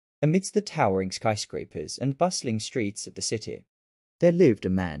Amidst the towering skyscrapers and bustling streets of the city, there lived a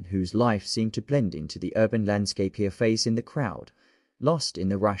man whose life seemed to blend into the urban landscape he faced in the crowd, lost in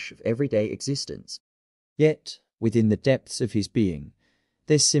the rush of everyday existence. Yet, within the depths of his being,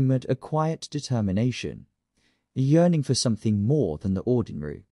 there simmered a quiet determination, a yearning for something more than the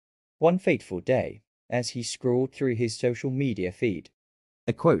ordinary. One fateful day, as he scrolled through his social media feed,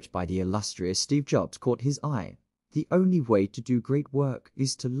 a quote by the illustrious Steve Jobs caught his eye. "The only way to do great work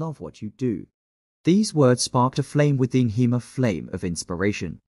is to love what you do." These words sparked a flame within him, a flame of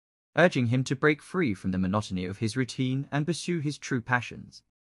inspiration, urging him to break free from the monotony of his routine and pursue his true passions.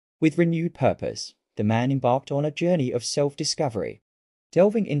 With renewed purpose, the man embarked on a journey of self-discovery,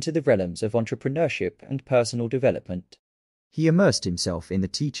 delving into the realms of entrepreneurship and personal development. He immersed himself in the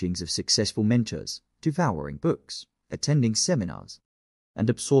teachings of successful mentors, devouring books, attending seminars, and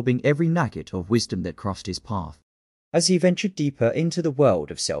absorbing every nugget of wisdom that crossed his path. As he ventured deeper into the world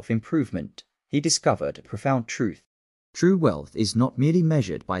of self-improvement, he discovered a profound truth. True wealth is not merely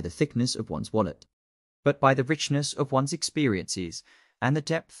measured by the thickness of one's wallet, but by the richness of one's experiences and the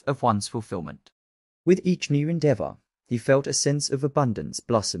depth of one's fulfillment. With each new endeavor, he felt a sense of abundance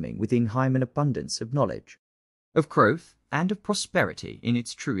blossoming within him, an abundance of knowledge, of growth, and of prosperity in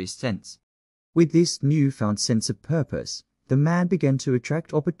its truest sense. With this newfound sense of purpose, the man began to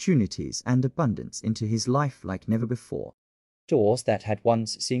attract opportunities and abundance into his life like never before. Doors that had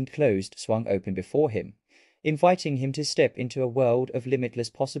once seemed closed swung open before him, inviting him to step into a world of limitless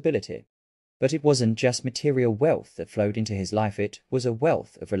possibility. But it wasn't just material wealth that flowed into his life, it was a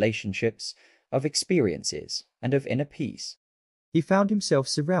wealth of relationships, of experiences, and of inner peace. He found himself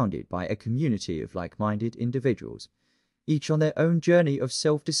surrounded by a community of like-minded individuals, each on their own journey of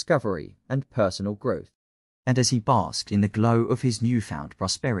self-discovery and personal growth. And as he basked in the glow of his newfound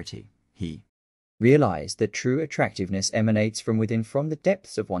prosperity, he realized that true attractiveness emanates from within, from the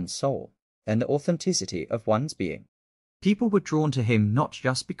depths of one's soul and the authenticity of one's being. People were drawn to him not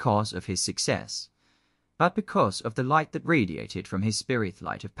just because of his success, but because of the light that radiated from his spirit,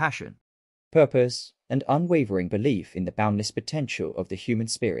 light of passion, purpose, and unwavering belief in the boundless potential of the human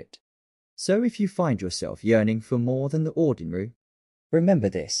spirit. So if you find yourself yearning for more than the ordinary, remember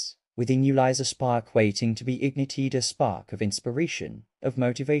this: within you lies a spark waiting to be ignited, a spark of inspiration, of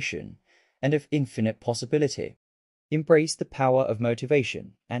motivation, and of infinite possibility. Embrace the power of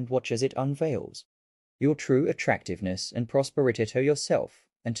motivation and watch as it unveils your true attractiveness and prosperity to yourself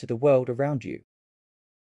and to the world around you.